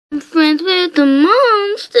with the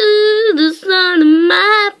monster, the side of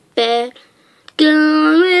my bed.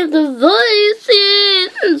 Gone with the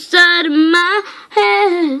voices inside of my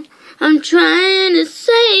head. I'm trying to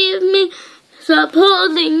save me. Stop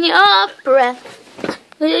holding your breath.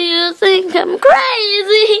 You think I'm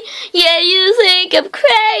crazy? Yeah, you think I'm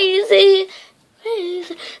crazy. I'm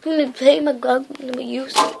gonna play my gun. I'm gonna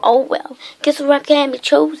use it. Oh well. Guess what? I can't be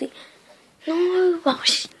chosen. No,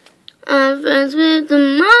 gosh. I'm friends with the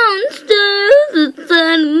monsters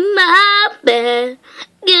inside of my bed.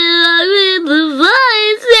 Get out with the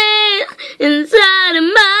voices inside of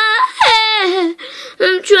my head.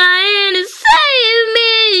 I'm trying to save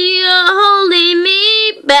me. You're holding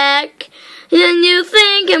me back. And you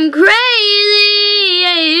think I'm crazy.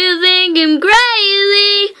 Yeah, you think I'm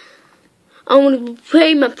crazy. I want to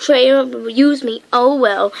pray my prayer. Use me. Oh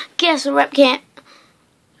well. Guess the rap can't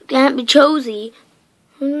be chosen.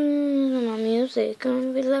 My music. I'm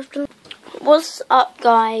gonna be left alone. What's up,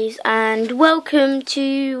 guys, and welcome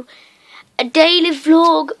to a daily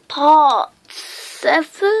vlog part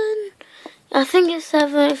 7. I think it's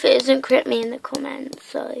 7. If it isn't, correct me in the comments.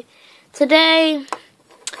 So today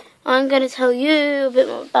I'm going to tell you a bit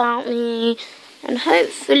more about me, and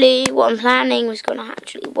hopefully what I'm planning is going to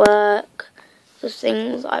actually work. The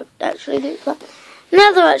things I actually do plan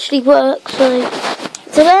never actually work. So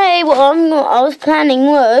today what I was planning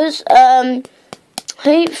was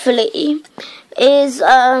hopefully is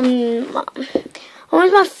I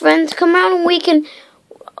want my friend to come around and we can.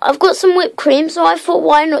 I've got some whipped cream, so I thought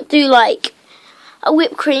why not do like a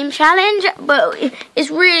whipped cream challenge, but it's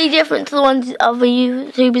really different to the ones other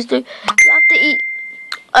YouTubers do. You have to eat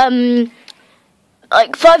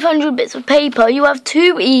like 500 bits of paper. You have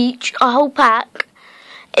 2 each, a whole pack,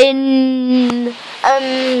 in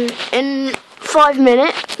 5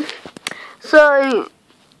 minutes. So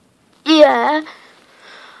yeah.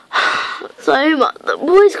 So the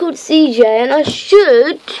boy's called CJ, and I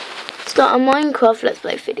should start a Minecraft Let's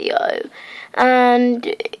Play video.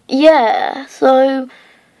 And yeah, so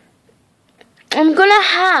I'm gonna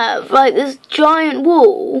have like this giant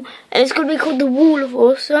wall, and it's gonna be called the Wall of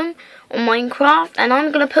Awesome on Minecraft. And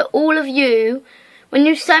I'm gonna put all of you, when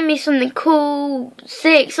you send me something cool,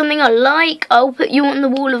 sick, something I like, I'll put you on the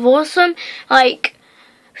Wall of Awesome. Like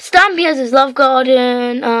Stampy has his love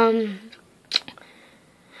garden,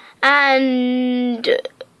 and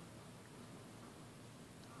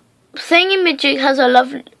Thingy-Majig has a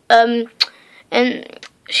love, and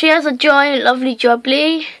she has a giant lovely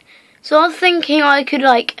jubbly. So I was thinking I could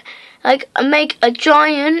like make a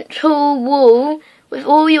giant tall wall with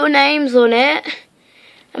all your names on it,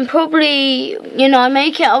 and probably, you know,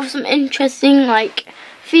 make it of some interesting like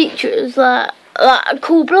features, like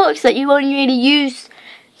cool blocks that you only really use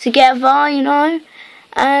together, you know.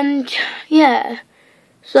 And yeah,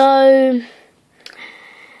 so,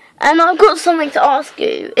 and I've got something to ask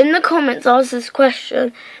you. In the comments, ask this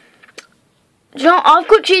question. I've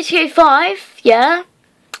got GTA 5, yeah?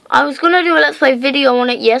 I was going to do a Let's Play video on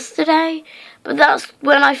it yesterday, but that's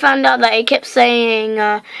when I found out that it kept saying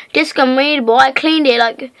disk unreadable. I cleaned it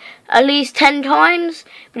like at least 10 times,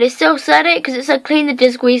 but it still said it, because it said clean the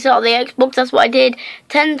disk, restart the Xbox. That's what I did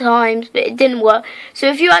 10 times, but it didn't work. So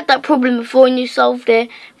if you had that problem before and you solved it,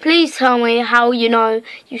 please tell me how you know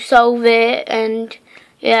you solve it, and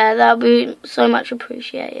yeah, that would be so much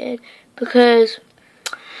appreciated, because,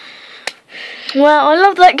 well, I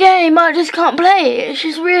love that game, I just can't play it. It's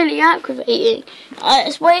just really aggravating.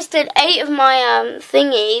 It's wasted 8 of my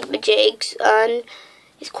thingy-majigs, and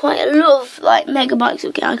it's quite a lot of like megabytes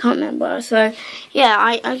of game. I can't remember. So yeah,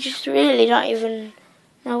 I just really don't even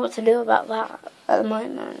know what to do about that at the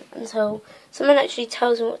moment until someone actually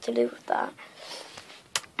tells me what to do with that.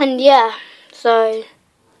 And yeah, so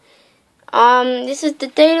this is the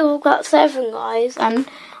daily walk about 7, guys, and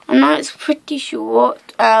I know it's pretty short,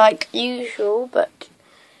 like usual, but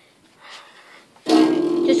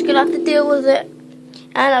just gonna have to deal with it.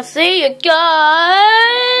 And I'll see you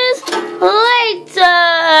guys later.